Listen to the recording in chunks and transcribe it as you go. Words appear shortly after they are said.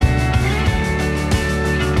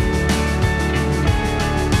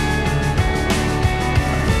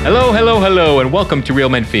Hello, hello, hello, and welcome to Real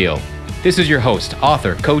Men Feel. This is your host,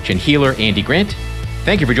 author, coach, and healer, Andy Grant.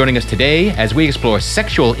 Thank you for joining us today as we explore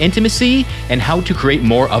sexual intimacy and how to create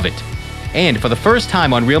more of it. And for the first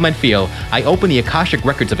time on Real Men Feel, I opened the Akashic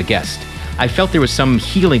records of a guest. I felt there was some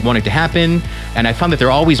healing wanting to happen, and I found that there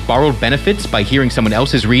are always borrowed benefits by hearing someone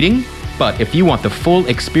else's reading. But if you want the full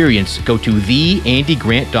experience, go to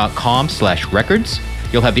theandygrant.com/records.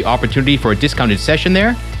 You'll have the opportunity for a discounted session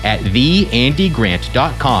there at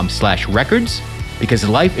theandygrant.com/records, because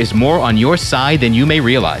life is more on your side than you may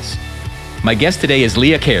realize. My guest today is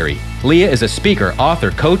Leah Carey. Leah is a speaker,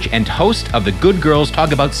 author, coach, and host of the Good Girls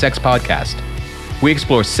Talk About Sex podcast. We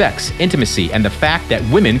explore sex, intimacy, and the fact that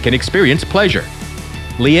women can experience pleasure.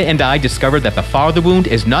 Leah and I discovered that the father wound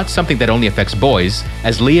is not something that only affects boys,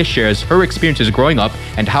 as Leah shares her experiences growing up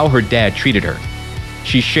and how her dad treated her.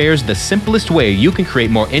 She shares the simplest way you can create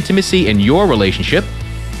more intimacy in your relationship.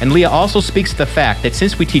 And Leah also speaks to the fact that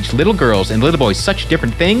since we teach little girls and little boys such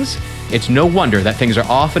different things, it's no wonder that things are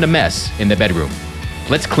often a mess in the bedroom.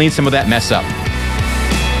 Let's clean some of that mess up.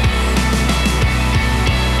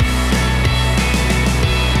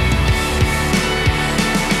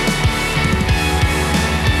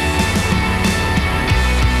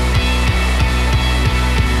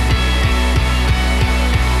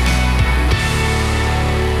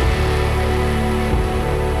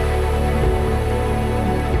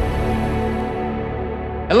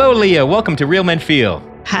 Hello, Leah. Welcome to Real Men Feel.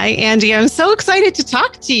 Hi, Andy. I'm so excited to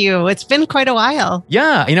talk to you. It's been quite a while.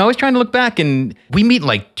 Yeah. I was trying to look back and we meet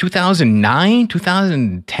like 2009,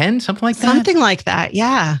 2010, something like that. Something like that.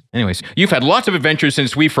 Yeah. Anyways, you've had lots of adventures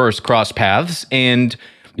since we first crossed paths. And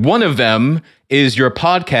one of them is your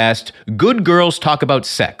podcast, Good Girls Talk About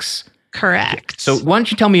Sex. Correct. So why don't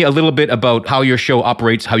you tell me a little bit about how your show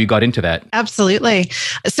operates, how you got into that? Absolutely.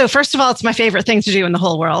 So first of all, it's my favorite thing to do in the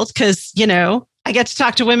whole world because, I get to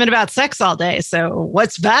talk to women about sex all day. So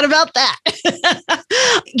what's bad about that?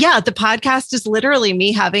 Yeah, the podcast is literally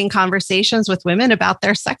me having conversations with women about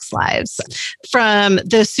their sex lives, from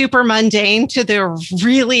the super mundane to the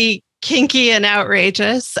really kinky and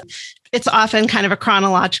outrageous. It's often kind of a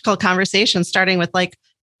chronological conversation, starting with like,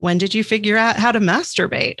 when did you figure out how to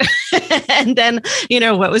masturbate? And then,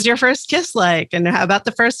 what was your first kiss like? And how about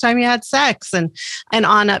the first time you had sex? And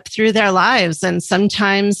on up through their lives. And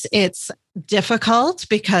sometimes it's difficult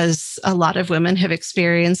because a lot of women have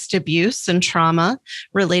experienced abuse and trauma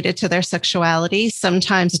related to their sexuality.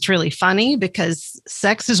 Sometimes it's really funny because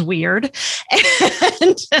sex is weird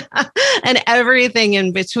and everything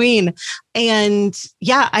in between. And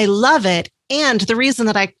yeah, I love it. And the reason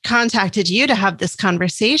that I contacted you to have this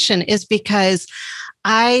conversation is because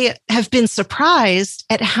I have been surprised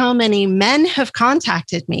at how many men have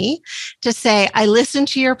contacted me to say, I listen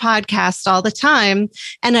to your podcast all the time,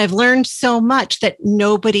 and I've learned so much that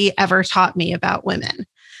nobody ever taught me about women.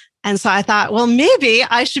 And so I thought, well, maybe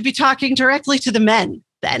I should be talking directly to the men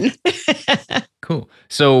then. Cool.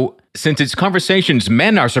 So since it's conversations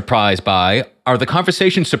men are surprised by, are the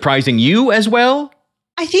conversations surprising you as well?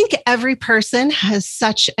 I think every person has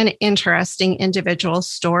such an interesting individual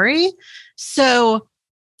story. So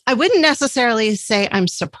I wouldn't necessarily say I'm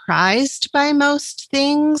surprised by most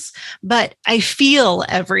things, but I feel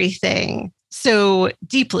everything so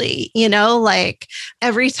deeply, like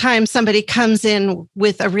every time somebody comes in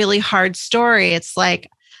with a really hard story, it's like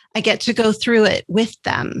I get to go through it with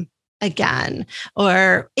them again.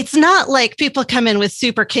 Or it's not like people come in with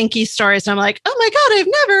super kinky stories and I'm like, oh my God, I've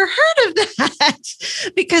never heard of that.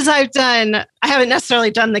 Because I haven't necessarily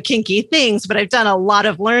done the kinky things, but I've done a lot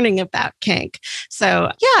of learning about kink.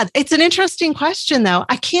 So yeah, it's an interesting question though.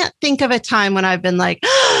 I can't think of a time when I've been like,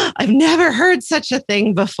 oh, I've never heard such a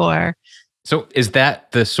thing before. So is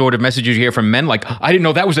that the sort of messages you hear from men? Like, I didn't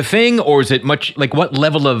know that was a thing? Or is it much like what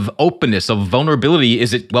level of openness, of vulnerability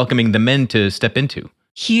is it welcoming the men to step into?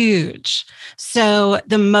 Huge. So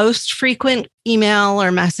the most frequent email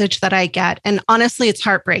or message that I get, and honestly, it's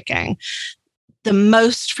heartbreaking. The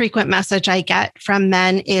most frequent message I get from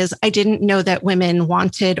men is, I didn't know that women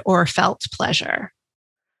wanted or felt pleasure.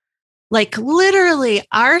 Like literally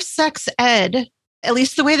our sex ed, at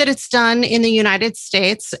least the way that it's done in the United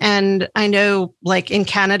States, and I know like in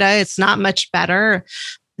Canada, it's not much better.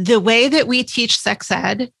 The way that we teach sex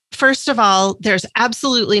ed, first of all, there's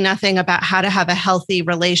absolutely nothing about how to have a healthy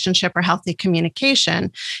relationship or healthy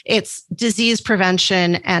communication. It's disease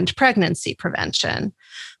prevention and pregnancy prevention.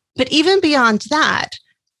 But even beyond that,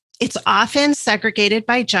 it's often segregated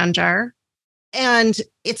by gender. And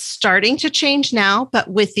it's starting to change now, but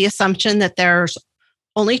with the assumption that there's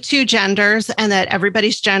only two genders and that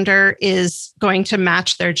everybody's gender is going to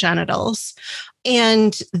match their genitals.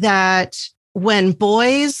 And that when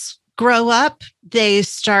boys grow up, they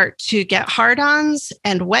start to get hard-ons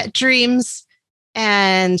and wet dreams,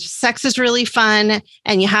 and sex is really fun.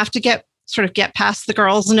 And you have to get past the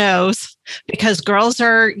girl's nose because girls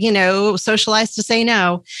are, socialized to say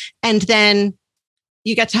no. And then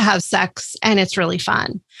you get to have sex and it's really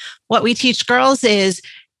fun. What we teach girls is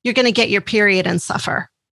you're going to get your period and suffer.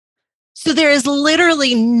 So there is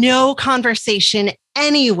literally no conversation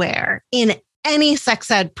anywhere in any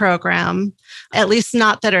sex ed program, at least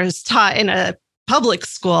not that is taught in a public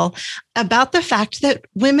school, about the fact that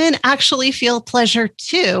women actually feel pleasure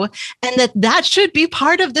too, and that should be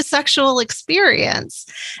part of the sexual experience.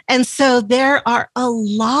 And so there are a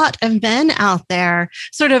lot of men out there,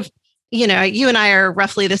 sort of, you and I are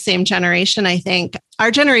roughly the same generation, I think.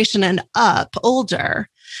 Our generation and up, older,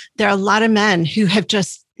 there are a lot of men who have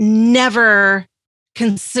just never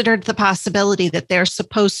considered the possibility that they're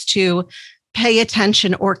supposed to pay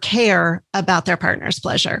attention or care about their partner's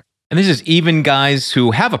pleasure. And this is even guys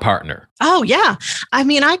who have a partner. Oh, yeah. I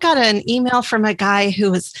mean, I got an email from a guy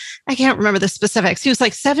who was, I can't remember the specifics. He was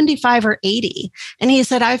like 75 or 80. And he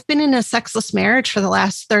said, I've been in a sexless marriage for the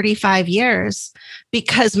last 35 years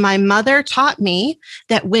because my mother taught me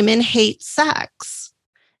that women hate sex.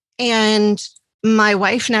 And my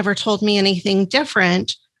wife never told me anything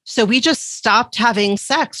different. So we just stopped having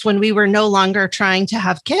sex when we were no longer trying to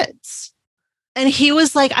have kids. And he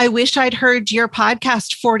was like, I wish I'd heard your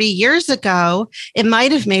podcast 40 years ago. It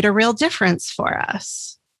might have made a real difference for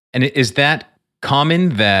us. And is that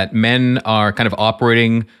common that men are kind of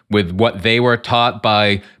operating with what they were taught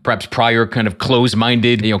by perhaps prior kind of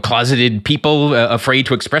closed-minded, closeted people afraid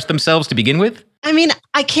to express themselves to begin with? I mean,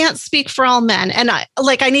 I can't speak for all men. And I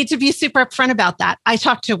need to be super upfront about that. I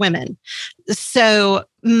talk to women. So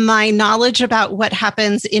my knowledge about what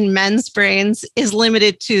happens in men's brains is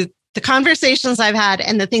limited to the conversations I've had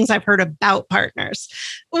and the things I've heard about partners,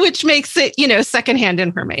 which makes it, secondhand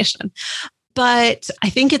information. But I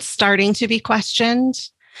think it's starting to be questioned.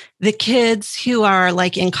 The kids who are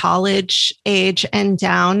like in college age and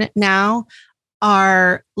down now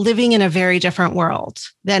are living in a very different world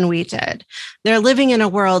than we did. They're living in a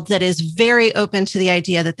world that is very open to the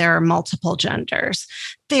idea that there are multiple genders,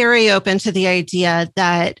 very open to the idea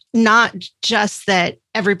that not just that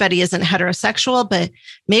everybody isn't heterosexual, but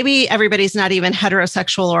maybe everybody's not even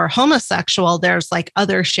heterosexual or homosexual. There's like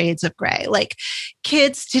other shades of gray. Like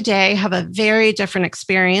kids today have a very different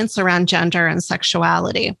experience around gender and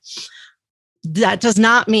sexuality. That does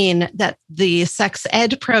not mean that the sex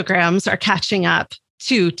ed programs are catching up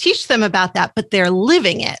to teach them about that, but they're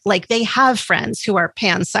living it. Like they have friends who are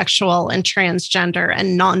pansexual and transgender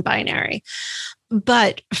and non-binary.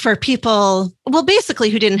 But for people,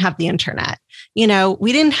 basically who didn't have the internet,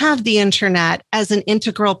 we didn't have the internet as an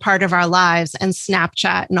integral part of our lives and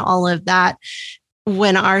Snapchat and all of that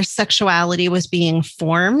when our sexuality was being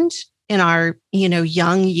formed in our,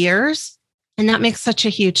 young years. And that makes such a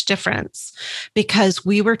huge difference because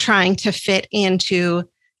we were trying to fit into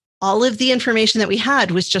all of the information that we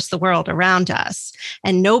had was just the world around us.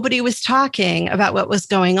 And nobody was talking about what was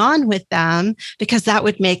going on with them because that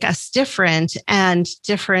would make us different, and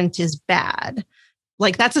different is bad.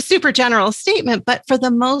 Like that's a super general statement, but for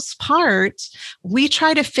the most part, we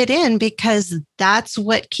try to fit in because that's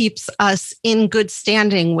what keeps us in good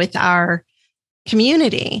standing with our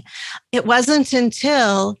community. It wasn't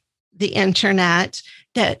until the internet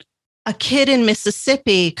that a kid in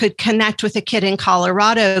Mississippi could connect with a kid in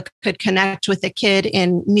Colorado, could connect with a kid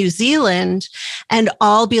in New Zealand, and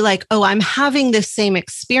all be like, oh, I'm having this same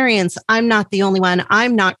experience. I'm not the only one.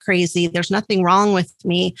 I'm not crazy. There's nothing wrong with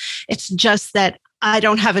me. It's just that I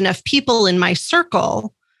don't have enough people in my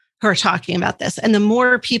circle who are talking about this. And the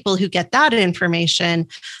more people who get that information,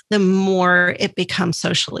 the more it becomes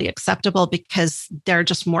socially acceptable because there are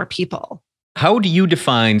just more people. How do you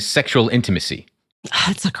define sexual intimacy?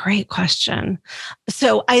 That's a great question.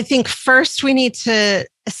 So I think first we need to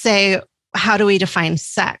say, how do we define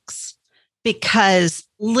sex? Because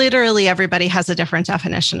literally everybody has a different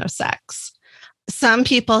definition of sex. Some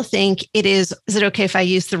people think is it okay if I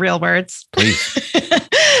use the real words? Please.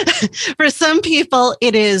 For some people,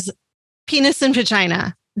 it is penis and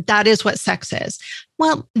vagina. That is what sex is.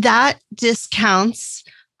 Well, that discounts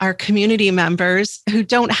our community members who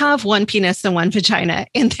don't have one penis and one vagina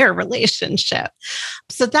in their relationship.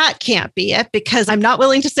 So that can't be it because I'm not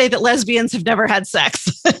willing to say that lesbians have never had sex.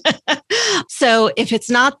 So if it's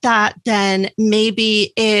not that, then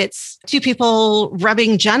maybe it's two people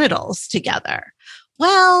rubbing genitals together.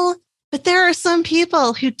 Well, but there are some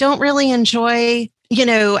people who don't really enjoy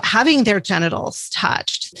having their genitals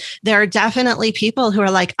touched. There are definitely people who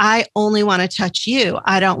are like, I only want to touch you.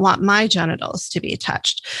 I don't want my genitals to be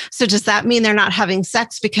touched. So does that mean they're not having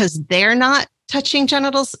sex because they're not touching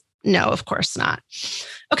genitals? No, of course not.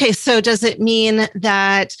 Okay, so does it mean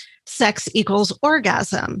that sex equals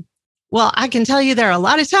orgasm? Well, I can tell you there are a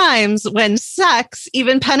lot of times when sex,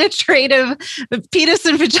 even penetrative penis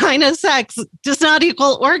and vagina sex, does not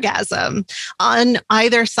equal orgasm on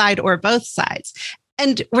either side or both sides.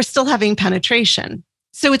 And we're still having penetration.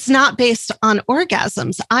 So it's not based on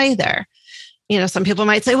orgasms either. Some people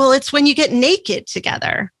might say, well, it's when you get naked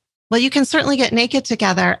together. Well, you can certainly get naked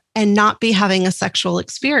together and not be having a sexual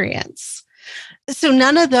experience. So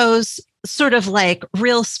none of those sort of like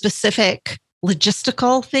real specific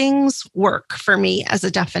logistical things work for me as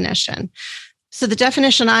a definition. So the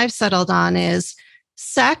definition I've settled on is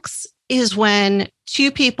sex is when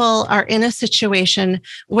two people are in a situation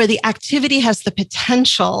where the activity has the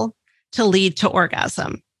potential to lead to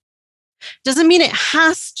orgasm. Doesn't mean it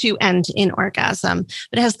has to end in orgasm,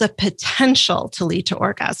 but it has the potential to lead to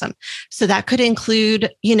orgasm. So that could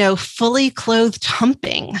include, fully clothed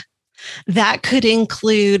humping. That could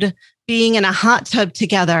include being in a hot tub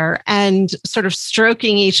together and sort of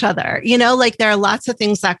stroking each other. There are lots of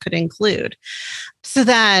things that could include. So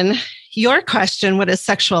then your question, what is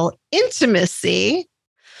sexual intimacy?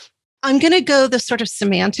 I'm going to go the sort of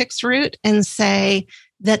semantics route and say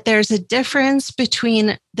that there's a difference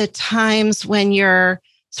between the times when you're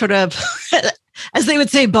sort of, as they would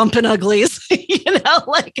say, bumping uglies,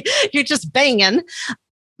 like you're just banging,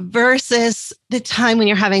 versus the time when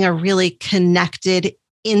you're having a really connected,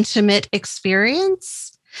 intimate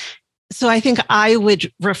experience. So I think I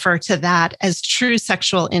would refer to that as true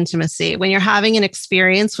sexual intimacy. When you're having an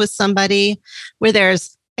experience with somebody where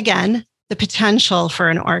there's, again, the potential for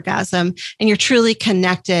an orgasm and you're truly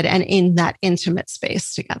connected and in that intimate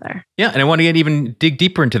space together. Yeah. And I want to even dig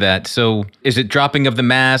deeper into that. So is it dropping of the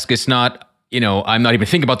mask? It's not, I'm not even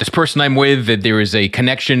thinking about this person I'm with, that there is a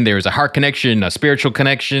connection, there is a heart connection, a spiritual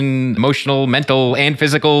connection, emotional, mental, and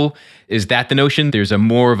physical. Is that the notion? There's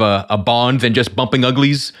more of a bond than just bumping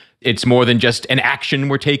uglies. It's more than just an action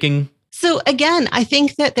we're taking. So again, I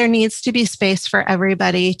think that there needs to be space for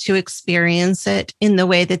everybody to experience it in the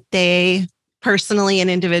way that they personally and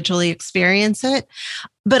individually experience it.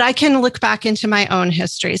 But I can look back into my own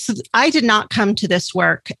history. So I did not come to this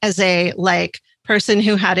work as a person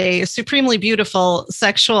who had a supremely beautiful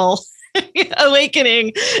sexual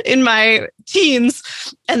awakening in my teens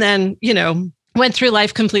and then, went through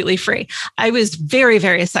life completely free. I was very,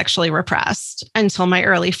 very sexually repressed until my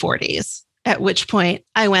early 40s, at which point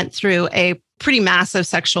I went through a pretty massive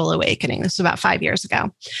sexual awakening. This was about 5 years ago.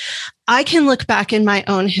 I can look back in my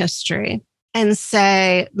own history and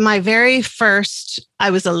say my very first,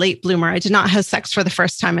 I was a late bloomer. I did not have sex for the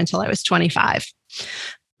first time until I was 25.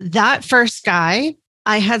 That first guy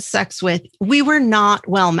I had sex with, we were not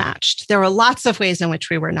well matched. There were lots of ways in which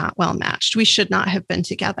we were not well matched. We should not have been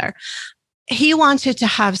together. He wanted to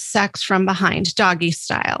have sex from behind, doggy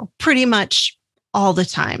style, pretty much all the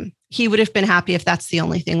time. He would have been happy if that's the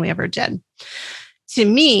only thing we ever did. To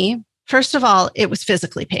me, first of all, it was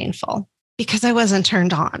physically painful because I wasn't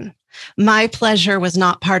turned on. My pleasure was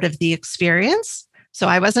not part of the experience. So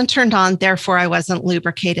I wasn't turned on, therefore I wasn't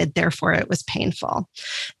lubricated, therefore it was painful.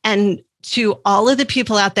 And to all of the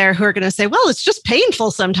people out there who are going to say, well, it's just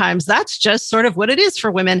painful sometimes. That's just sort of what it is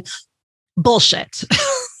for women. Bullshit.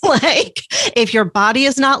 If your body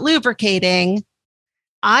is not lubricating,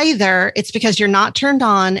 either it's because you're not turned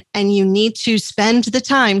on and you need to spend the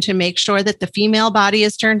time to make sure that the female body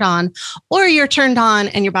is turned on, or you're turned on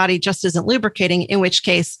and your body just isn't lubricating, in which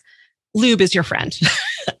case lube is your friend.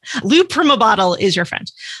 Lube from a bottle is your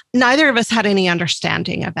friend. Neither of us had any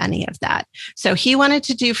understanding of any of that. So he wanted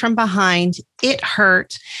to do from behind. It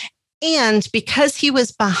hurt. And because he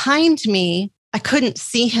was behind me, I couldn't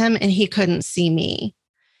see him and he couldn't see me.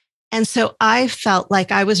 And so I felt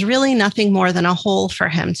like I was really nothing more than a hole for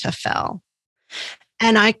him to fill.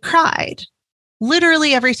 And I cried.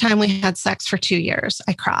 Literally every time we had sex for 2 years,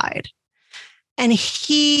 I cried. And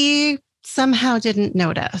he somehow didn't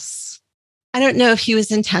notice. I don't know if he was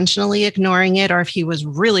intentionally ignoring it or if he was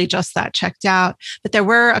really just that checked out. But there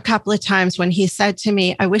were a couple of times when he said to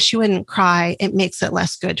me, I wish you wouldn't cry. It makes it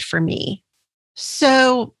less good for me.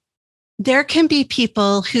 So there can be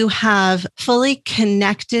people who have fully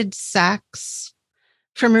connected sex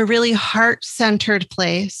from a really heart-centered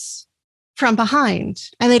place from behind,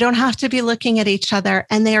 and they don't have to be looking at each other,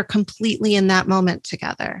 and they are completely in that moment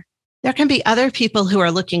together. There can be other people who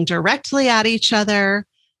are looking directly at each other,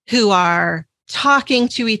 who are talking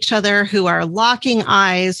to each other, who are locking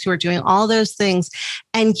eyes, who are doing all those things,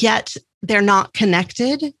 and yet they're not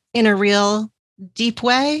connected in a real deep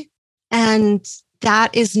way. And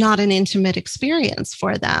that is not an intimate experience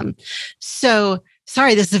for them. So,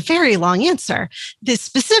 sorry, this is a very long answer. The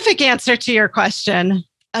specific answer to your question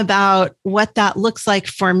about what that looks like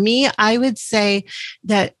for me, I would say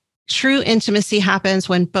that true intimacy happens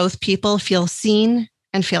when both people feel seen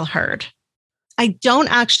and feel heard. I don't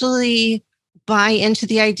actually buy into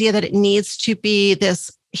the idea that it needs to be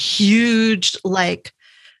this huge, like,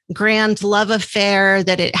 grand love affair,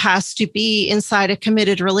 that it has to be inside a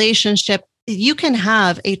committed relationship. You can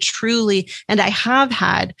have a truly, and I have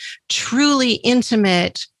had truly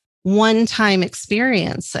intimate one-time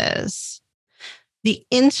experiences. The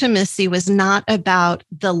intimacy was not about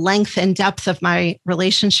the length and depth of my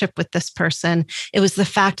relationship with this person. It was the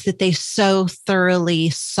fact that they so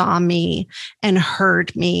thoroughly saw me and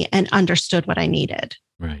heard me and understood what I needed.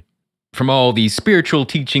 Right. From all the spiritual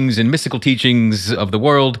teachings and mystical teachings of the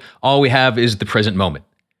world, all we have is the present moment.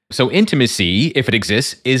 So intimacy, if it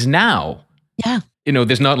exists, is now. Yeah.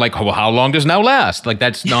 There's not like, well, how long does now last? Like,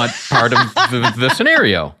 that's not part of the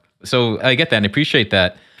scenario. So I get that and appreciate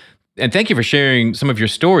that. And thank you for sharing some of your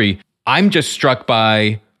story. I'm just struck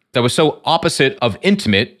by that was so opposite of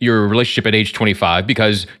intimate, your relationship at age 25,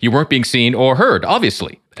 because you weren't being seen or heard,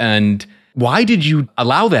 obviously. And why did you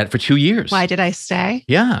allow that for 2 years? Why did I stay?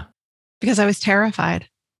 Yeah. Because I was terrified.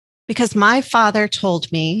 Because my father told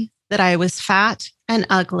me that I was fat and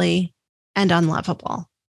ugly and unlovable.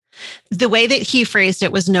 The way that he phrased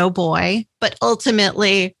it was no boy, but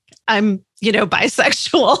ultimately I'm,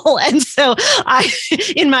 bisexual. And so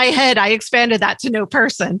in my head, I expanded that to no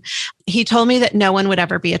person. He told me that no one would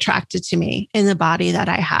ever be attracted to me in the body that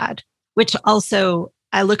I had, which also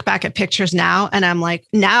I look back at pictures now and I'm like,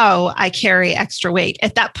 now I carry extra weight.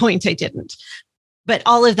 At that point, I didn't. But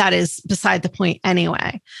all of that is beside the point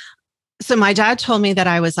anyway. So my dad told me that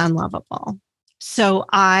I was unlovable. So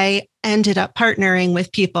I ended up partnering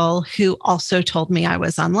with people who also told me I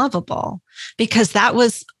was unlovable, because that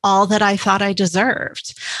was all that I thought I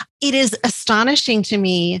deserved. It is astonishing to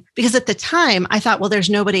me because at the time I thought, well, there's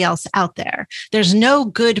nobody else out there. There's no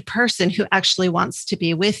good person who actually wants to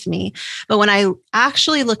be with me. But when I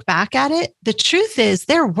actually look back at it, the truth is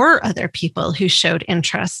there were other people who showed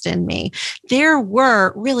interest in me. There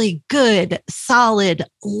were really good, solid,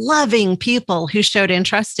 loving people who showed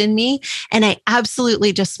interest in me. And I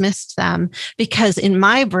absolutely dismissed them because in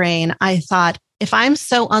my brain, I thought, if I'm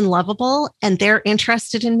so unlovable and they're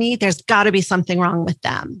interested in me, there's got to be something wrong with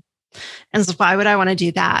them. And so why would I want to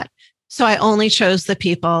do that? So I only chose the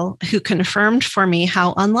people who confirmed for me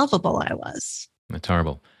how unlovable I was. That's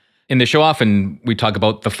horrible. In the show, often we talk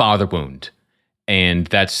about the father wound. And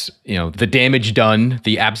that's, the damage done,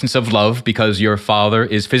 the absence of love because your father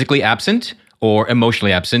is physically absent or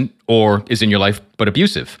emotionally absent or is in your life but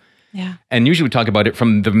abusive. Yeah. And usually we talk about it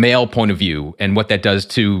from the male point of view and what that does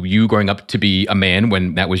to you growing up to be a man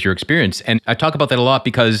when that was your experience. And I talk about that a lot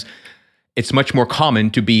because it's much more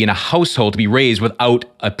common to be in a household, to be raised without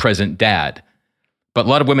a present dad. But a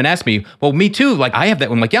lot of women ask me, well, me too. Like, I have that.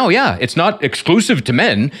 I'm like, oh, yeah, it's not exclusive to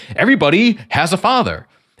men. Everybody has a father.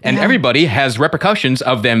 And everybody has repercussions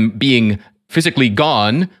of them being physically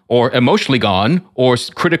gone or emotionally gone or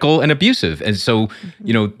critical and abusive. And so,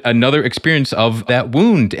 another experience of that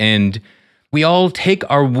wound. And we all take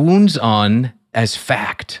our wounds on as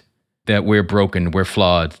fact that we're broken, we're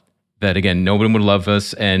flawed, that again, no one would love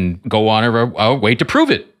us and go on our way to prove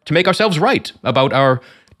it, to make ourselves right about our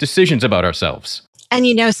decisions about ourselves.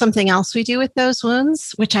 And something else we do with those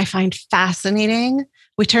wounds, which I find fascinating,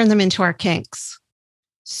 we turn them into our kinks.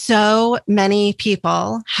 So many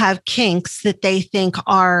people have kinks that they think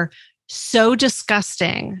are so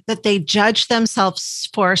disgusting, that they judge themselves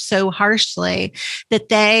for so harshly, that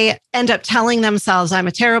they end up telling themselves, I'm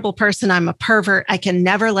a terrible person, I'm a pervert, I can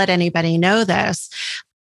never let anybody know this.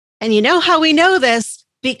 And you know how we know this?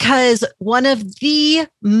 Because one of the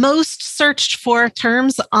most searched for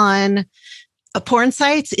terms on porn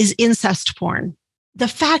sites is incest porn. The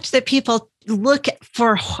fact that people look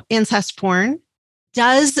for incest porn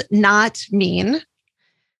does not mean,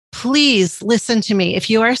 please listen to me. If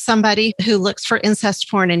you are somebody who looks for incest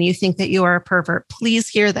porn and you think that you are a pervert, please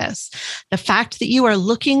hear this. The fact that you are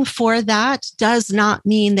looking for that does not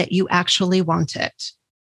mean that you actually want it.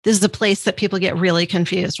 This is a place that people get really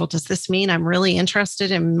confused. Well, does this mean I'm really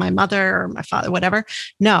interested in my mother or my father, whatever?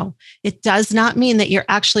 No, it does not mean that you're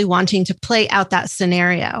actually wanting to play out that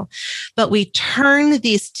scenario. But we turn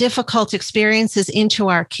these difficult experiences into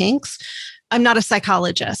our kinks I'm not a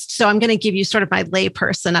psychologist, so I'm going to give you sort of my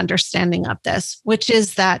layperson understanding of this, which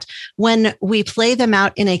is that when we play them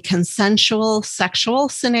out in a consensual sexual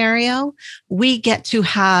scenario, we get to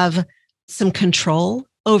have some control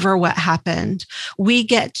over what happened. We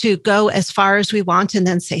get to go as far as we want and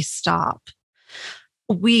then say stop.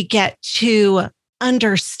 We get to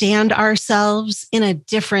understand ourselves in a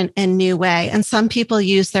different and new way. And some people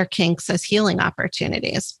use their kinks as healing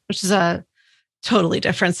opportunities, which is a totally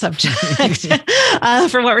different subject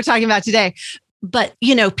from what we're talking about today. But,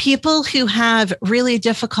 people who have really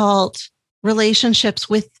difficult relationships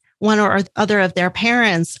with one or other of their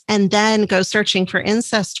parents and then go searching for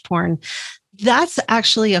incest porn, that's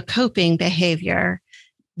actually a coping behavior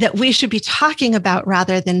that we should be talking about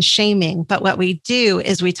rather than shaming. But what we do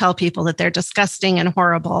is we tell people that they're disgusting and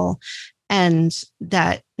horrible and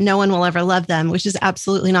that no one will ever love them, which is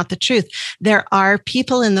absolutely not the truth. There are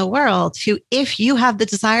people in the world who, if you have the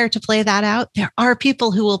desire to play that out, there are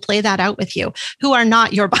people who will play that out with you, who are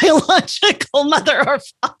not your biological mother or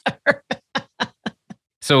father.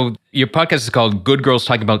 So your podcast is called Good Girls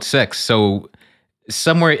Talking About Sex. So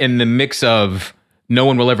somewhere in the mix of no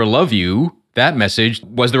one will ever love you, that message,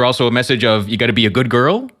 was there also a message of you got to be a good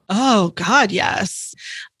girl? Oh, God, yes.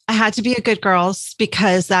 I had to be a good girl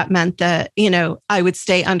because that meant that, I would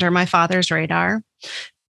stay under my father's radar.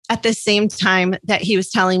 At the same time that he was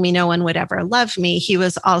telling me no one would ever love me, he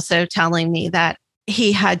was also telling me that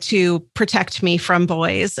he had to protect me from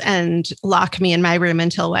boys and lock me in my room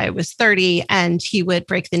until I was 30. And he would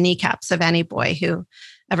break the kneecaps of any boy who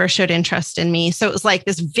ever showed interest in me. So it was like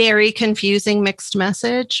this very confusing mixed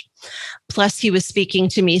message. Plus, he was speaking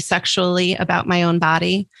to me sexually about my own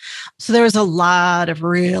body. So there was a lot of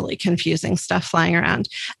really confusing stuff flying around.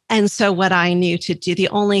 And so what I knew to do, the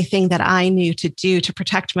only thing that I knew to do to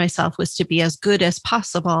protect myself was to be as good as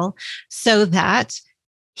possible so that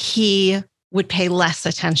he would pay less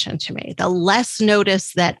attention to me. The less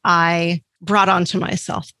notice that I brought onto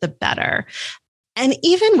myself, the better. And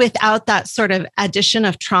even without that sort of addition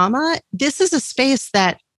of trauma, this is a space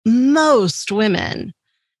that most women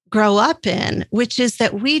grow up in, which is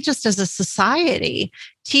that we just as a society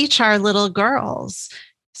teach our little girls,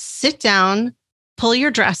 sit down, pull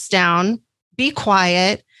your dress down, be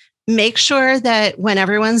quiet, make sure that when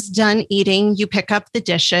everyone's done eating, you pick up the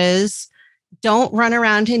dishes, don't run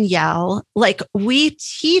around and yell. Like we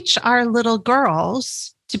teach our little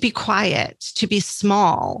girls to be quiet, to be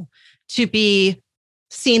small, to be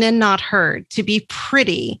seen and not heard, to be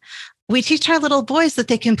pretty. We teach our little boys that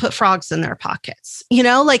they can put frogs in their pockets.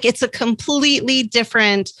 It's a completely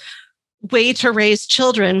different way to raise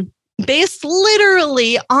children based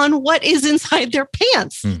literally on what is inside their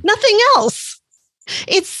pants, nothing else.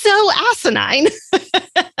 It's so asinine.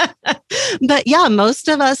 But yeah, most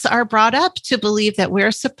of us are brought up to believe that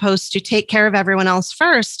we're supposed to take care of everyone else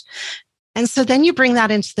first. And so then you bring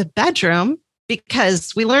that into the bedroom,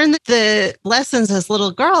 because we learn the lessons as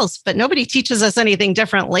little girls, but nobody teaches us anything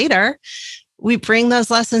different later. We bring those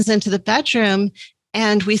lessons into the bedroom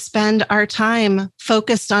and we spend our time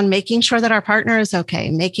focused on making sure that our partner is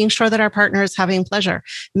okay, making sure that our partner is having pleasure,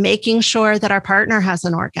 making sure that our partner has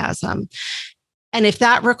an orgasm. And if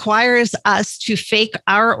that requires us to fake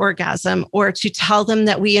our orgasm or to tell them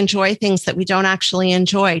that we enjoy things that we don't actually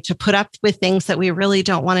enjoy, to put up with things that we really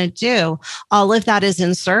don't want to do, all of that is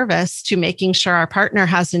in service to making sure our partner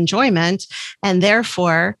has enjoyment. And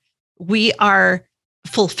therefore, we are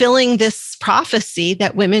fulfilling this prophecy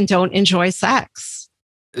that women don't enjoy sex.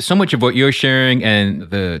 So much of what you're sharing and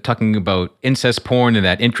the talking about incest porn and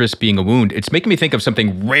that interest being a wound, it's making me think of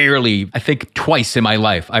something rarely, I think twice in my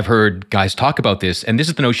life, I've heard guys talk about this. And this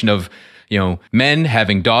is the notion of, men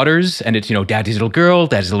having daughters and it's, daddy's little girl,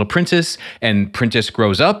 daddy's little princess, and princess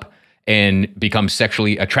grows up and becomes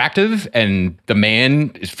sexually attractive. And the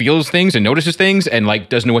man feels things and notices things and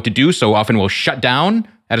doesn't know what to do. So often will shut down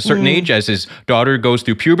at a certain age as his daughter goes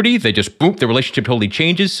through puberty. They just, boom, the relationship totally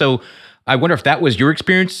changes. So I wonder if that was your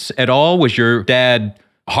experience at all. Was your dad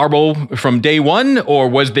horrible from day one, or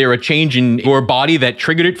was there a change in your body that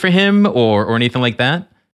triggered it for him or anything like that?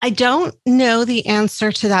 I don't know the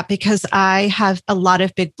answer to that because I have a lot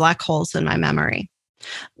of big black holes in my memory,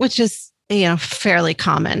 which is, fairly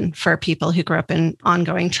common for people who grew up in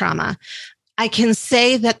ongoing trauma. I can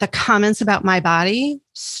say that the comments about my body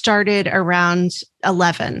started around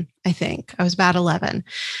 11, I think. I was about 11.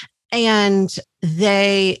 And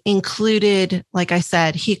they included, like I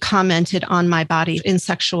said, he commented on my body in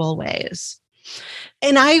sexual ways.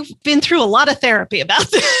 And I've been through a lot of therapy about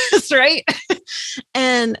this, right?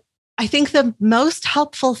 And I think the most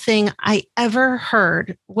helpful thing I ever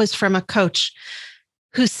heard was from a coach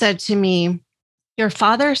who said to me, Your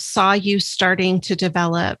father saw you starting to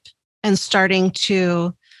develop and starting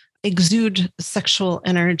to exude sexual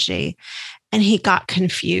energy, and he got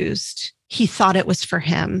confused. He thought it was for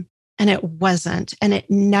him, and it wasn't, and it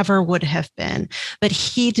never would have been. But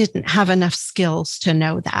he didn't have enough skills to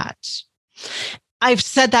know that. I've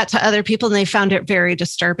said that to other people, and they found it very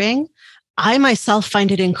disturbing. I myself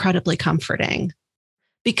find it incredibly comforting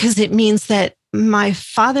because it means that my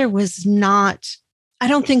father was not, I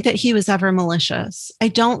don't think that he was ever malicious. I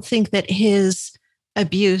don't think that his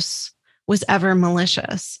abuse was ever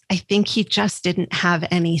malicious. I think he just didn't have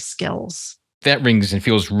any skills. That rings and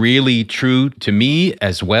feels really true to me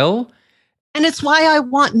as well. And it's why I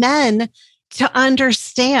want men to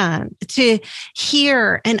understand, to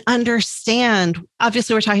hear and understand.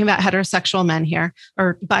 Obviously, we're talking about heterosexual men here,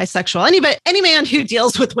 or bisexual, any man who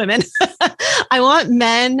deals with women. I want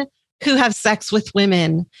men who have sex with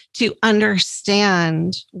women to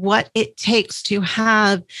understand what it takes to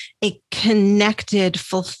have a connected,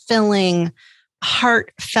 fulfilling,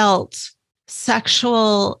 heartfelt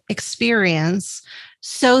sexual experience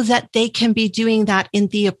so that they can be doing that in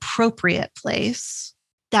the appropriate place.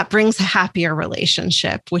 That brings a happier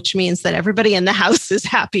relationship, which means that everybody in the house is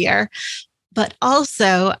happier. But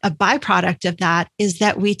also a byproduct of that is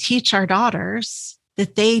that we teach our daughters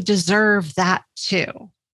that they deserve that too,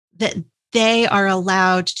 that they are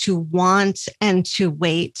allowed to want and to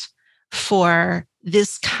wait for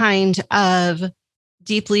this kind of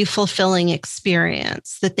deeply fulfilling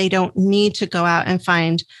experience, that they don't need to go out and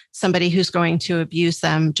find somebody who's going to abuse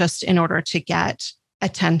them just in order to get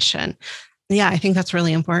attention. Yeah, I think that's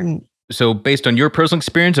really important. So based on your personal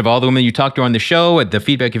experience of all the women you talked to on the show and the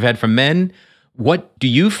feedback you've had from men, what do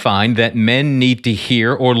you find that men need to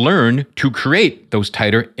hear or learn to create those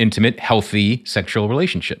tighter, intimate, healthy sexual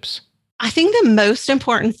relationships? I think the most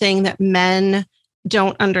important thing that men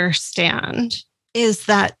don't understand is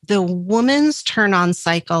that the woman's turn-on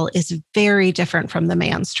cycle is very different from the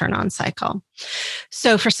man's turn-on cycle.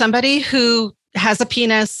 So for somebody who has a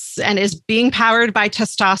penis and is being powered by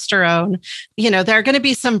testosterone, there are going to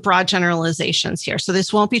be some broad generalizations here. So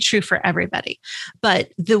this won't be true for everybody.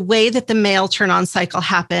 But the way that the male turn-on cycle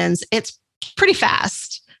happens, it's pretty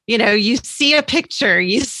fast. You see a picture,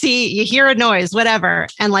 you hear a noise, whatever.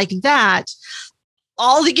 And like that,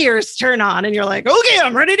 all the gears turn on and you're like, okay,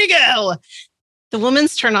 I'm ready to go. The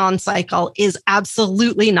woman's turn-on cycle is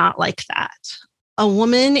absolutely not like that. A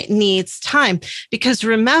woman needs time because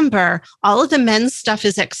remember, all of the men's stuff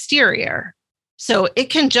is exterior. So it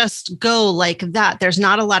can just go like that. There's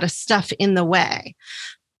not a lot of stuff in the way.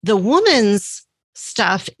 The woman's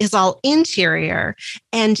stuff is all interior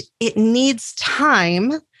and it needs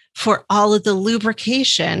time for all of the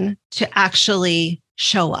lubrication to actually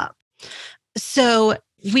show up. So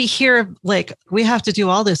we hear like, we have to do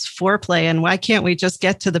all this foreplay and why can't we just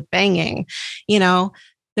get to the banging?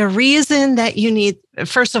 The reason that you need,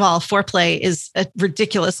 first of all, foreplay is a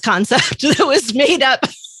ridiculous concept that was made up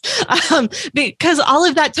because all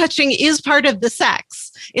of that touching is part of the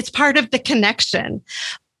sex. It's part of the connection.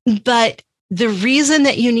 But the reason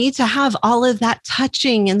that you need to have all of that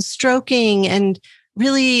touching and stroking and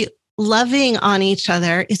really loving on each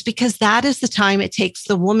other is because that is the time it takes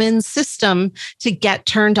the woman's system to get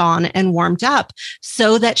turned on and warmed up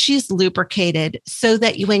so that she's lubricated, so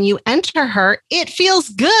that when you enter her, it feels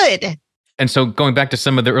good. And so going back to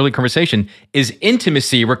some of the early conversation, is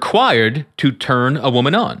intimacy required to turn a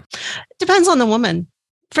woman on? Depends on the woman.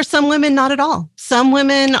 For some women, not at all. Some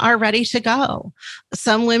women are ready to go.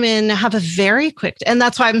 Some women have a very quick, and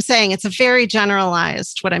that's why I'm saying it's a very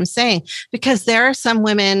generalized what I'm saying, because there are some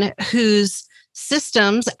women whose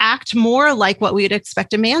systems act more like what we would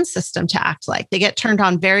expect a man's system to act like. They get turned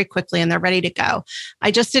on very quickly and they're ready to go. I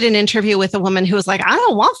just did an interview with a woman who was like, I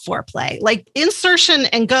don't want foreplay, like insertion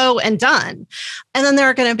and go and done. And then there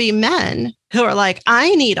are going to be men who are like,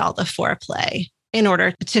 I need all the foreplay in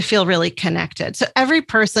order to feel really connected. So every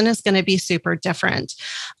person is going to be super different.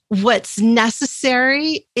 What's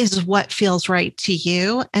necessary is what feels right to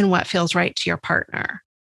you and what feels right to your partner.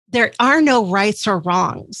 There are no rights or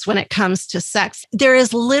wrongs when it comes to sex. There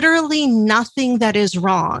is literally nothing that is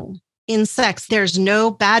wrong in sex. There's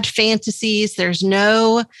no bad fantasies. There's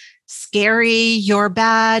no scary, you're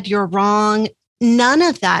bad, you're wrong. None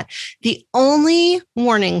of that. The only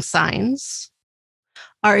warning signs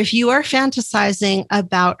are if you are fantasizing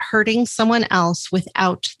about hurting someone else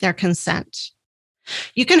without their consent.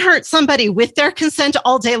 You can hurt somebody with their consent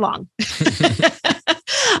all day long.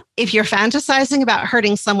 If you're fantasizing about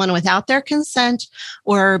hurting someone without their consent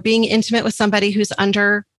or being intimate with somebody who's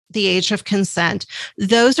under the age of consent,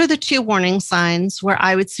 those are the two warning signs where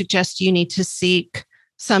I would suggest you need to seek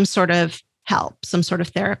some sort of help, some sort of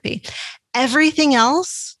therapy. Everything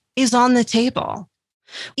else is on the table.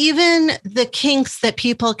 Even the kinks that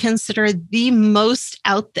people consider the most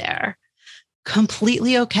out there,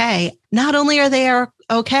 completely okay. Not only are they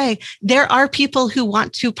okay, there are people who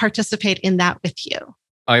want to participate in that with you.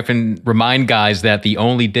 I often remind guys that the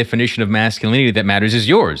only definition of masculinity that matters is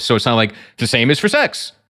yours. So it's not like the same as for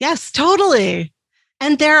sex. Yes, totally.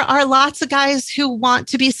 And there are lots of guys who want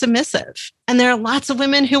to be submissive. And there are lots of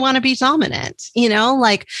women who want to be dominant.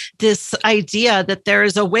 Like this idea that there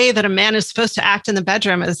is a way that a man is supposed to act in the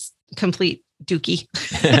bedroom is complete dookie.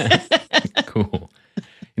 Cool.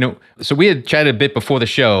 So we had chatted a bit before the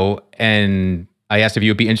show, and I asked if you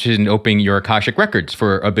would be interested in opening your Akashic records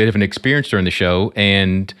for a bit of an experience during the show.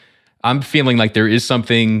 And I'm feeling like there is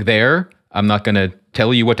something there. I'm not going to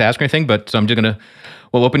tell you what to ask or anything, but so I'm just going to,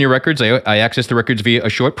 we'll open your records. I access the records via a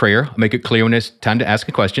short prayer. I'll make it clear when it's time to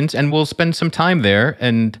ask questions, and we'll spend some time there.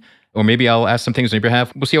 Or maybe I'll ask some things on your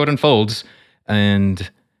behalf. We'll see how it unfolds. And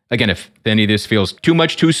again, if any of this feels too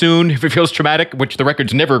much too soon, if it feels traumatic, which the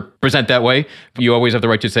records never present that way, you always have the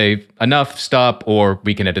right to say enough, stop, or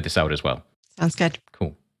we can edit this out as well. Sounds good.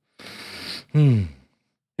 Cool. And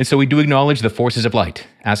so we do acknowledge the forces of light,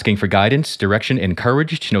 asking for guidance, direction, and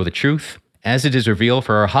courage to know the truth as it is revealed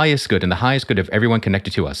for our highest good and the highest good of everyone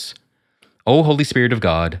connected to us. O Holy Spirit of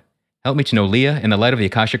God, help me to know Leah in the light of the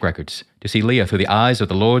Akashic records, to see Leah through the eyes of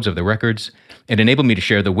the Lords of the records, and enable me to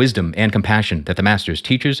share the wisdom and compassion that the masters,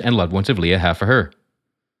 teachers, and loved ones of Leah have for her.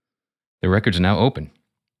 The records are now open.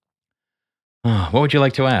 What would you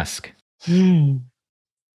like to ask?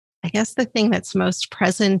 I guess the thing that's most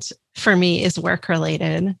present for me is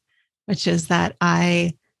work-related, which is that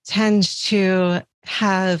I tend to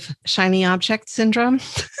have shiny object syndrome.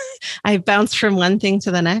 I bounce from one thing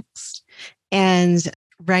to the next. And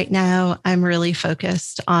right now, I'm really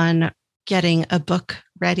focused on getting a book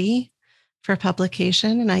ready for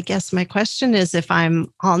publication. And I guess my question is if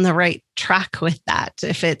I'm on the right track with that,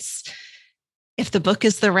 if the book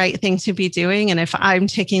is the right thing to be doing, and if I'm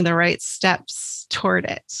taking the right steps toward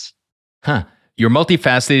it. You're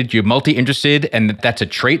multifaceted, you're multi-interested, and that's a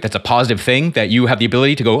trait, that's a positive thing, that you have the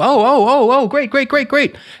ability to go, oh,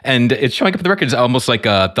 great. And it's showing up in the records almost like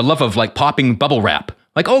the love of like popping bubble wrap.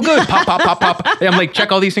 Like, oh, good, pop. And I'm like,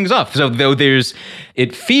 check all these things off. So though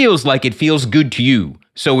it feels like it feels good to you.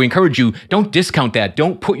 So we encourage you, don't discount that.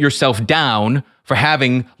 Don't put yourself down for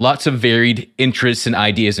having lots of varied interests and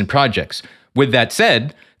ideas and projects. With that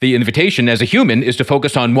said, the invitation as a human is to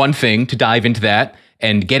focus on one thing, to dive into that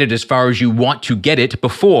and get it as far as you want to get it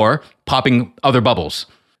before popping other bubbles.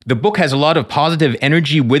 The book has a lot of positive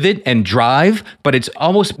energy with it and drive, but it's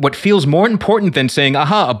almost what feels more important than saying,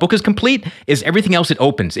 a book is complete, is everything else it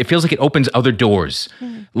opens. It feels like it opens other doors.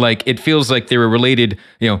 Like it feels like there are related,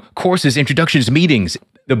 courses, introductions, meetings.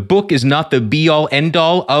 The book is not the be-all,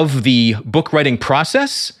 end-all of the book writing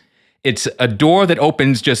process. It's a door that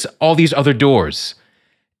opens just all these other doors.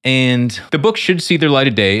 And the book should see their light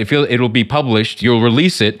of day. It'll be published. You'll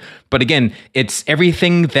release it. But again, it's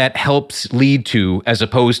everything that helps lead to, as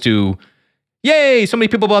opposed to, yay, so many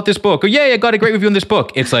people bought this book. Or yay, I got a great review on this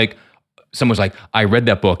book. It's like, someone's like, I read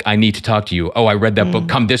that book. I need to talk to you. Oh, I read that book.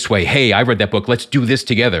 Come this way. Hey, I read that book. Let's do this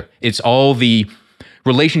together. It's all the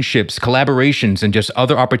relationships, collaborations, and just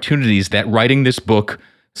other opportunities that writing this book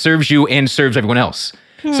serves you and serves everyone else.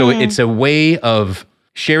 So it's a way of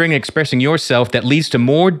sharing and expressing yourself that leads to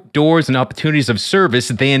more doors and opportunities of service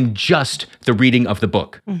than just the reading of the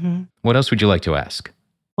book. What else would you like to ask?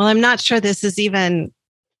 Well, I'm not sure this is even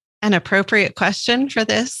an appropriate question for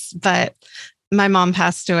this, but my mom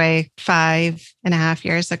passed away 5.5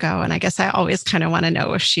 years ago. And I guess I always kind of want to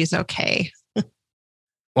know if she's okay.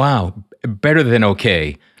 Wow. Better than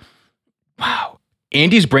okay. Wow.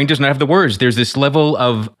 Andy's brain does not have the words. There's this level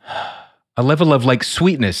of like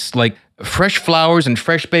sweetness, like fresh flowers and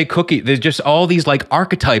fresh baked cookie. There's just all these like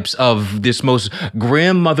archetypes of this most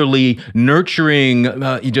grandmotherly, nurturing,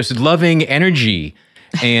 just loving energy.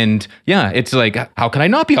 And yeah, it's like, how can I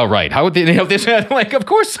not be all right? How this? Like, of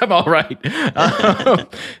course I'm all right.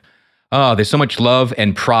 There's so much love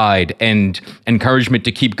and pride and encouragement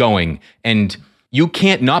to keep going, and you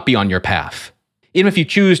can't not be on your path. Even if you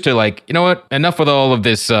choose to, like, you know what, enough with all of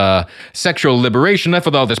this sexual liberation, enough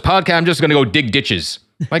with all this podcast, I'm just going to go dig ditches.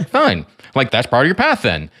 Like, fine. Like, that's part of your path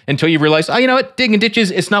then. Until you realize, you know what, digging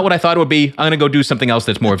ditches, it's not what I thought it would be. I'm going to go do something else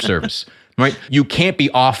that's more of service. Right? You can't be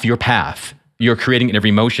off your path. You're creating in every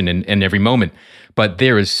emotion and every moment. But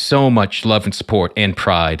there is so much love and support and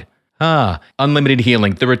pride. Unlimited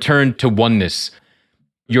healing, the return to oneness.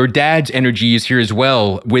 Your dad's energy is here as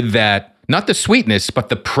well with that, not the sweetness, but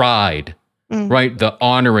the pride. right? The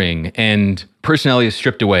honoring and personality is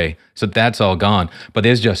stripped away. So that's all gone. But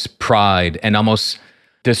there's just pride and almost,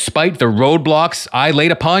 despite the roadblocks I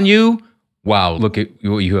laid upon you, wow, look at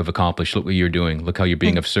what you have accomplished. Look what you're doing. Look how you're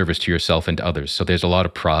being of service to yourself and to others. So there's a lot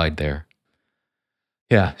of pride there.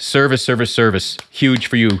 Yeah, service, service, service. Huge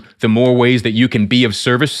for you. The more ways that you can be of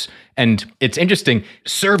service. And it's interesting,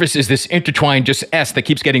 service is this intertwined just S that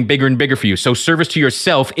keeps getting bigger and bigger for you. So service to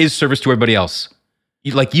yourself is service to everybody else.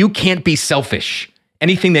 You can't be selfish.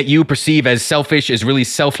 Anything that you perceive as selfish is really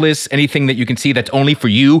selfless. Anything that you can see that's only for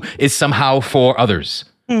you is somehow for others.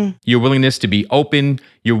 Your willingness to be open,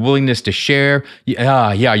 your willingness to share,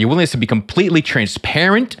 your willingness to be completely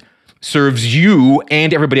transparent serves you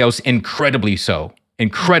and everybody else incredibly so.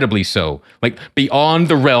 Incredibly so. Like beyond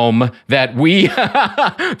the realm that we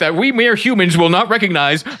that we mere humans will not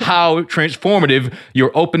recognize how transformative your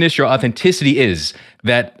openness, your authenticity is.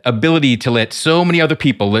 That ability to let so many other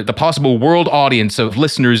people, the possible world audience of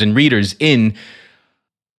listeners and readers in,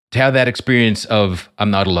 to have that experience of, I'm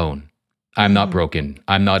not alone. I'm not broken.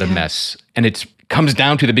 I'm not a mess. And it comes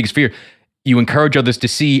down to the biggest fear. You encourage others to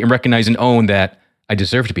see and recognize and own that I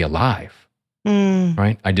deserve to be alive,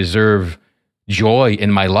 right? I deserve joy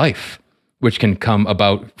in my life, which can come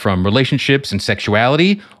about from relationships and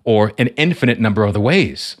sexuality or an infinite number of other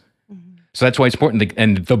ways. So that's why it's important.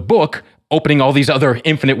 And the book, opening all these other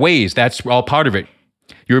infinite ways, that's all part of it.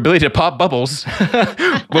 Your ability to pop bubbles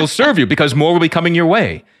will serve you because more will be coming your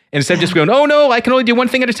way. Instead of just going, oh no, I can only do one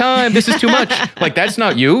thing at a time. This is too much. Like, that's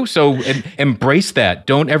not you. So embrace that.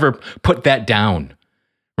 Don't ever put that down,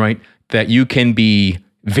 right? That you can be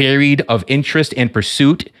varied of interest and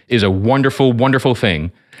pursuit is a wonderful, wonderful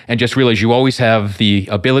thing. And just realize you always have the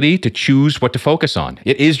ability to choose what to focus on.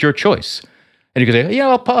 It is your choice. And you can say, yeah,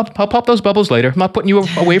 I'll pop those bubbles later. I'm not putting you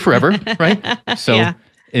away forever, right? So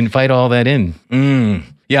invite all that in.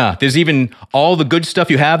 Yeah, there's even all the good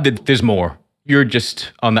stuff you have, there's more. You're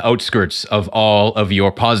just on the outskirts of all of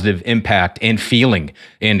your positive impact and feeling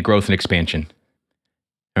and growth and expansion.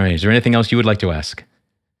 All right, is there anything else you would like to ask?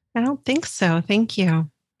 I don't think so. Thank you.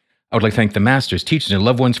 I would like to thank the masters, teachers, and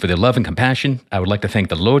loved ones for their love and compassion. I would like to thank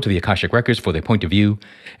the Lords of the Akashic Records for their point of view.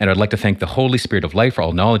 And I'd like to thank the Holy Spirit of Life for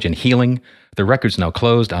all knowledge and healing. The record's now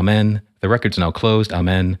closed. Amen. The record's now closed.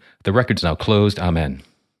 Amen. The record's now closed. Amen.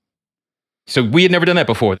 So we had never done that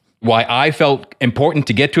before. Why I felt important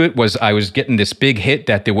to get to it was I was getting this big hit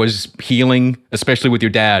that there was healing, especially with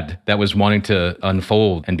your dad, that was wanting to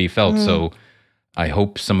unfold and be felt. So I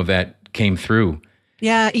hope some of that came through.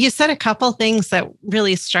 Yeah, you said a couple things that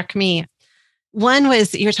really struck me. One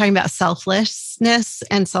was you're talking about selflessness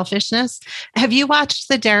and selfishness. Have you watched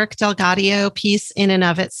the Derek DelGaudio piece In and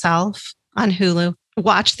of Itself on Hulu?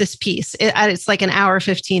 Watch this piece. It's like an hour,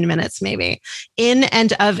 15 minutes, maybe. In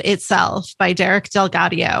and of Itself by Derek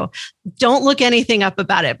DelGaudio. Don't look anything up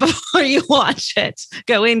about it before you watch it.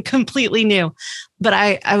 Go in completely new. But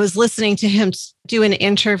I was listening to him do an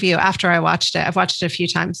interview after I watched it. I've watched it a few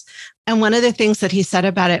times. And one of the things that he said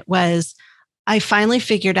about it was, I finally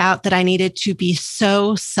figured out that I needed to be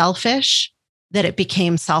so selfish that it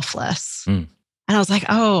became selfless. And I was like,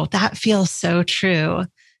 oh, that feels so true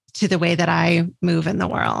to the way that I move in the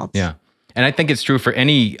world. Yeah. And I think it's true for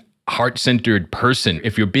any heart-centered person.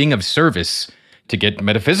 If you're being of service, to get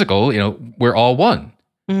metaphysical, we're all one.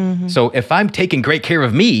 So if I'm taking great care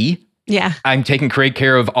of me, I'm taking great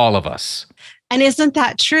care of all of us. And isn't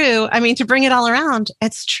that true? I mean, to bring it all around,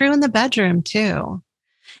 it's true in the bedroom too.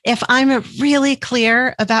 If I'm really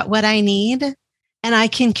clear about what I need and I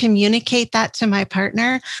can communicate that to my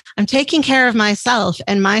partner, I'm taking care of myself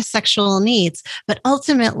and my sexual needs. But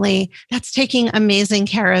ultimately, that's taking amazing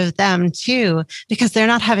care of them too, because they're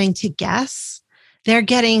not having to guess. They're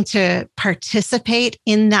getting to participate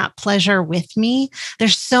in that pleasure with me.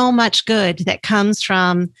 There's so much good that comes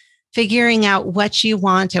from figuring out what you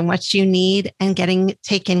want and what you need and getting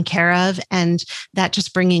taken care of, and that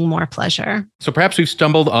just bringing more pleasure. So perhaps we've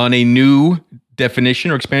stumbled on a new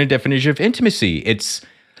definition or expanded definition of intimacy. It's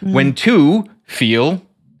when two feel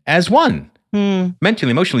as one, mentally,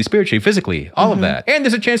 emotionally, spiritually, physically, all of that. And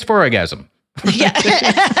there's a chance for orgasm. Yeah.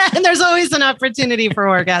 And there's always an opportunity for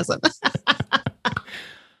orgasm.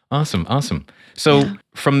 Awesome. So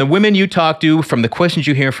from the women you talk to, from the questions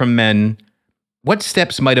you hear from men, what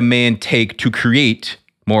steps might a man take to create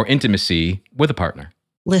more intimacy with a partner?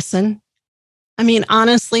 Listen. I mean,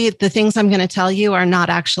 honestly, the things I'm going to tell you are not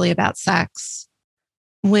actually about sex.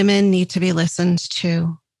 Women need to be listened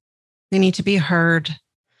to. They need to be heard.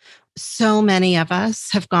 So many of us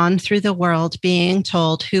have gone through the world being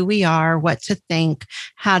told who we are, what to think,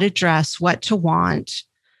 how to dress, what to want.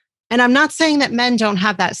 And I'm not saying that men don't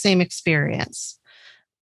have that same experience.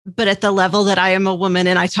 But at the level that I am a woman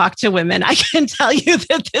and I talk to women, I can tell you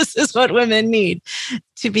that this is what women need: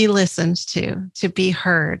 to be listened to be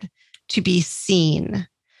heard, to be seen.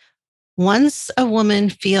 Once a woman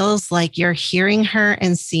feels like you're hearing her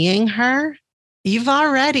and seeing her, you've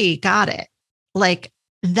already got it. Like,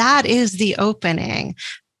 that is the opening.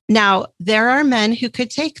 Now, there are men who could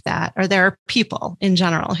take that, or there are people in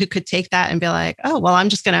general who could take that and be like, oh, well, I'm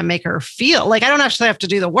just going to make her feel like I don't actually have to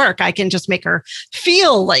do the work. I can just make her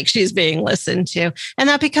feel like she's being listened to. And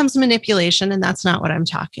that becomes manipulation. And that's not what I'm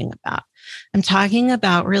talking about. I'm talking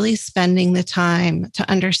about really spending the time to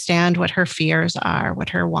understand what her fears are, what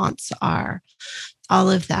her wants are,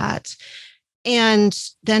 all of that. And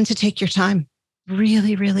then to take your time,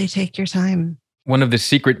 really, really take your time. One of the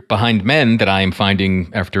secret behind men that I am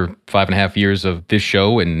finding after 5.5 years of this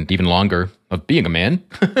show and even longer of being a man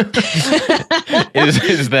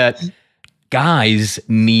is that guys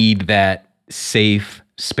need that safe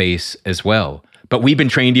space as well. But we've been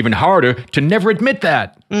trained even harder to never admit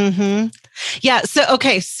that. Mm-hmm. Yeah.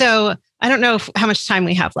 So I don't know how much time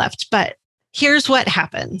we have left, but here's what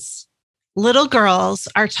happens. Little girls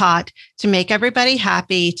are taught to make everybody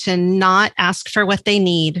happy, to not ask for what they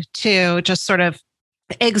need, to just sort of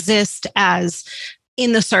exist as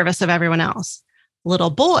in the service of everyone else.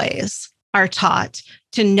 Little boys are taught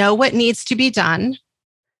to know what needs to be done,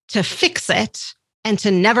 to fix it, and to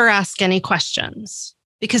never ask any questions,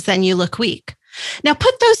 because then you look weak. Now,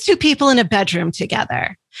 put those two people in a bedroom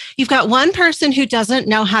together. You've got one person who doesn't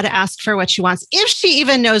know how to ask for what she wants, if she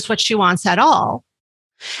even knows what she wants at all.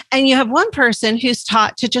 And you have one person who's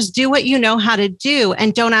taught to just do what you know how to do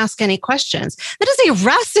and don't ask any questions. That is a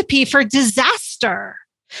recipe for disaster.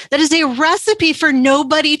 That is a recipe for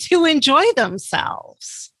nobody to enjoy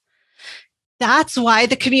themselves. That's why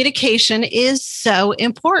the communication is so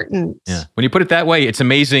important. Yeah. When you put it that way, it's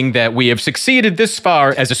amazing that we have succeeded this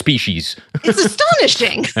far as a species. It's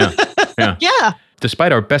astonishing. Yeah.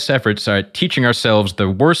 Despite our best efforts at teaching ourselves the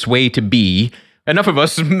worst way to be, enough of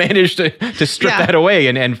us managed to strip that away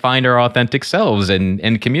and find our authentic selves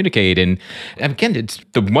and communicate. And again, it's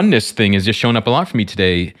the oneness thing has just shown up a lot for me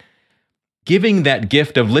today. Giving that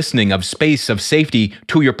gift of listening, of space, of safety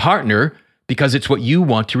to your partner because it's what you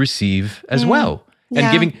want to receive as well.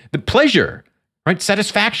 And giving the pleasure, right?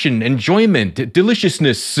 Satisfaction, enjoyment,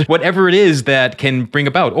 deliciousness, whatever it is that can bring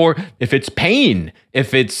about. Or if it's pain,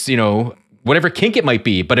 if it's, whatever kink it might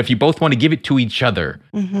be, but if you both want to give it to each other.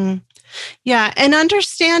 Mm-hmm. Yeah. And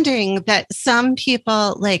understanding that some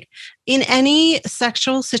people, like in any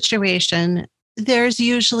sexual situation, there's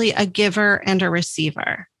usually a giver and a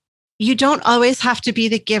receiver. You don't always have to be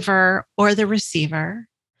the giver or the receiver.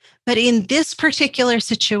 But in this particular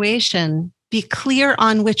situation, be clear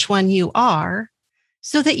on which one you are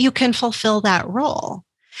so that you can fulfill that role.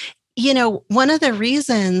 One of the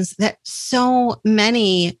reasons that so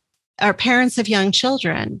many are parents of young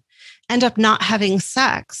children end up not having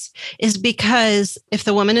sex is because if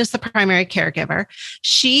the woman is the primary caregiver,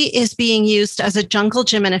 she is being used as a jungle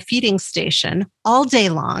gym and a feeding station all day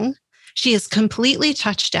long. She is completely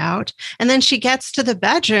touched out. And then she gets to the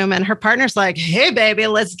bedroom and her partner's like, hey, baby,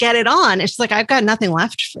 let's get it on. It's like, I've got nothing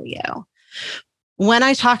left for you. When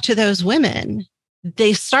I talk to those women,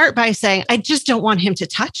 they start by saying, I just don't want him to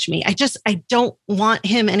touch me. I don't want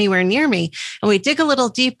him anywhere near me. And we dig a little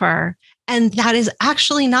deeper. And that is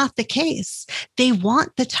actually not the case. They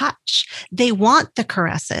want the touch. They want the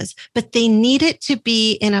caresses, but they need it to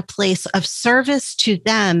be in a place of service to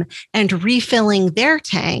them and refilling their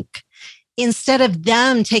tank instead of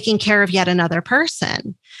them taking care of yet another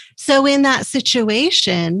person. So in that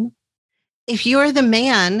situation, if you're the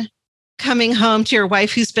man coming home to your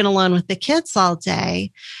wife who's been alone with the kids all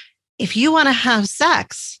day, if you want to have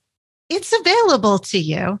sex, it's available to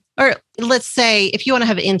you. Or let's say if you want to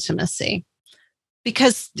have intimacy,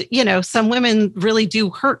 because, some women really do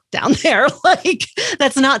hurt down there. Like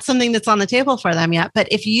that's not something that's on the table for them yet. But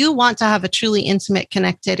if you want to have a truly intimate,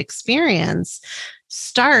 connected experience,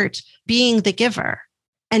 start being the giver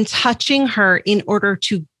and touching her in order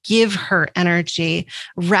to give her energy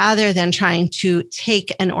rather than trying to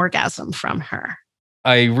take an orgasm from her.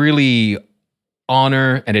 I really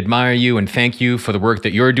honor and admire you and thank you for the work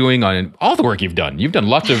that you're doing on all the work you've done. You've done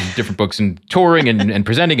lots of different books and touring and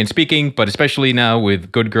presenting and speaking, but especially now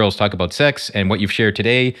with Good Girls Talk About Sex and what you've shared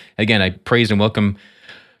today. Again, I praise and welcome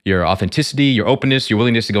your authenticity, your openness, your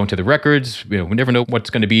willingness to go into the records. We never know what's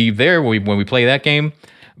going to be there when we play that game.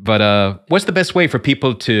 But what's the best way for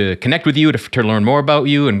people to connect with you, to learn more about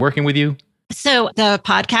you and working with you? So the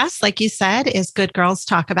podcast, like you said, is Good Girls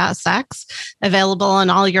Talk About Sex, available on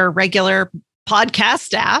all your regular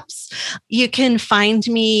podcast apps. You can find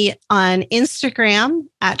me on Instagram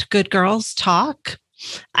at Good Girls Talk.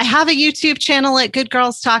 I have a YouTube channel at Good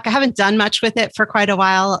Girls Talk. I haven't done much with it for quite a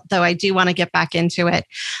while, though I do want to get back into it.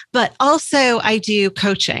 But also I do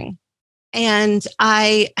coaching. And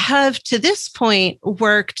I have to this point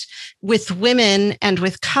worked with women and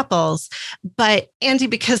with couples. But Andy,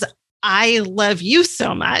 because I love you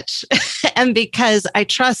so much and because I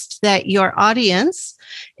trust that your audience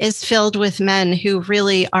is filled with men who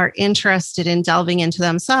really are interested in delving into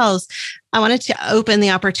themselves, I wanted to open the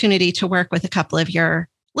opportunity to work with a couple of your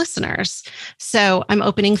listeners. So I'm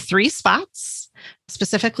opening 3 spots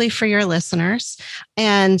specifically for your listeners.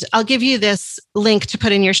 And I'll give you this link to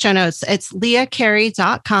put in your show notes. It's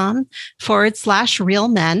leahcarey.com/real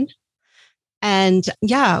men. And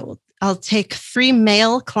yeah, I'll take 3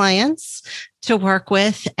 male clients to work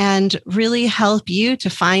with and really help you to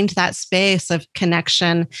find that space of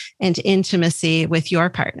connection and intimacy with your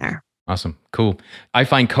partner. Awesome. Cool. I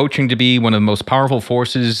find coaching to be one of the most powerful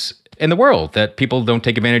forces in the world that people don't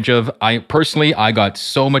take advantage of. I got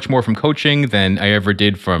so much more from coaching than I ever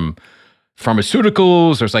did from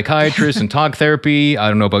pharmaceuticals or psychiatrists and talk therapy. I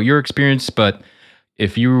don't know about your experience, but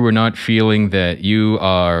if you were not feeling that you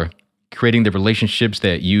are creating the relationships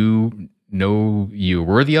that you know you're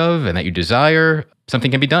worthy of and that you desire,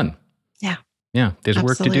 something can be done. Yeah. Yeah. There's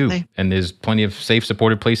Absolutely. work to do. And there's plenty of safe,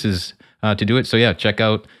 supportive places to do it. So yeah, check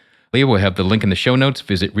out Leah. We'll have the link in the show notes.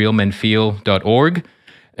 Visit realmenfeel.org.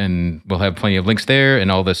 And we'll have plenty of links there and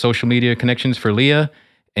all the social media connections for Leah.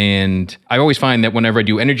 And I always find that whenever I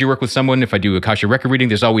do energy work with someone, if I do Akasha record reading,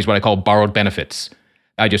 there's always what I call borrowed benefits.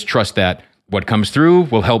 I just trust that what comes through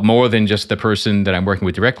will help more than just the person that I'm working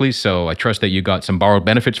with directly. So I trust that you got some borrowed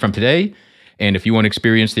benefits from today. And if you want to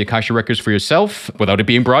experience the Akasha records for yourself without it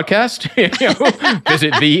being broadcast,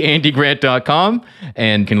 visit theandygrant.com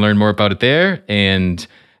and can learn more about it there. And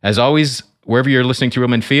as always, wherever you're listening to Real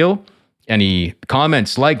Men Feel, any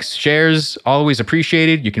comments, likes, shares, always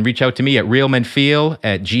appreciated. You can reach out to me at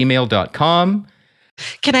realmenfeel@gmail.com.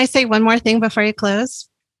 Can I say one more thing before you close?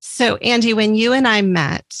 So Andy, when you and I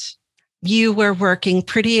met, you were working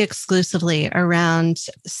pretty exclusively around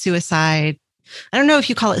suicide. I don't know if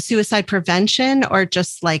you call it suicide prevention or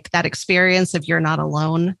just like that experience of you're not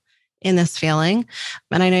alone in this feeling.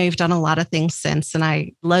 And I know you've done a lot of things since, and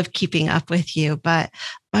I love keeping up with you, but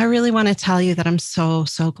I really want to tell you that I'm so,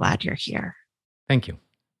 so glad you're here. Thank you.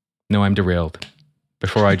 No, I'm derailed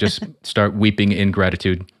before I just start weeping in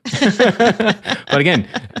gratitude. But again,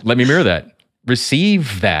 let me mirror that.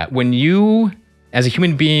 Receive that. When you, as a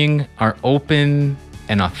human being, are open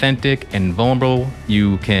and authentic and vulnerable,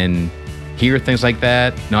 you can hear things like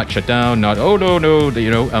that, not shut down, not, oh,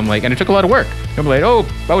 no, I'm like, and it took a lot of work. I'm like, oh,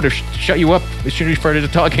 I would have shut you up as soon as you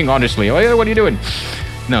started talking honestly. Oh, yeah, what are you doing?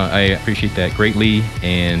 No, I appreciate that greatly.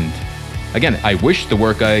 And again, I wish the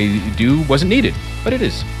work I do wasn't needed, but it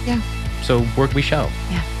is. Yeah. So work we shall.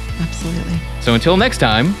 Yeah, absolutely. So until next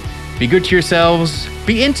time, be good to yourselves,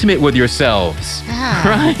 be intimate with yourselves. Yeah.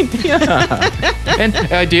 Right? Yeah. And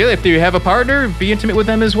ideally, if you have a partner, be intimate with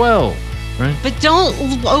them as well. Right. But don't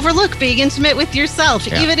overlook being intimate with yourself,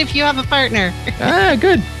 even if you have a partner.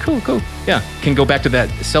 Good. Cool. Yeah. Can go back to that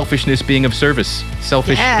selfishness being of service.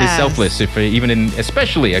 Selfish is selfless. Especially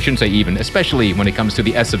when it comes to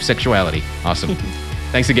the S of sexuality. Awesome.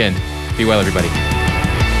 Thanks again. Be well, everybody.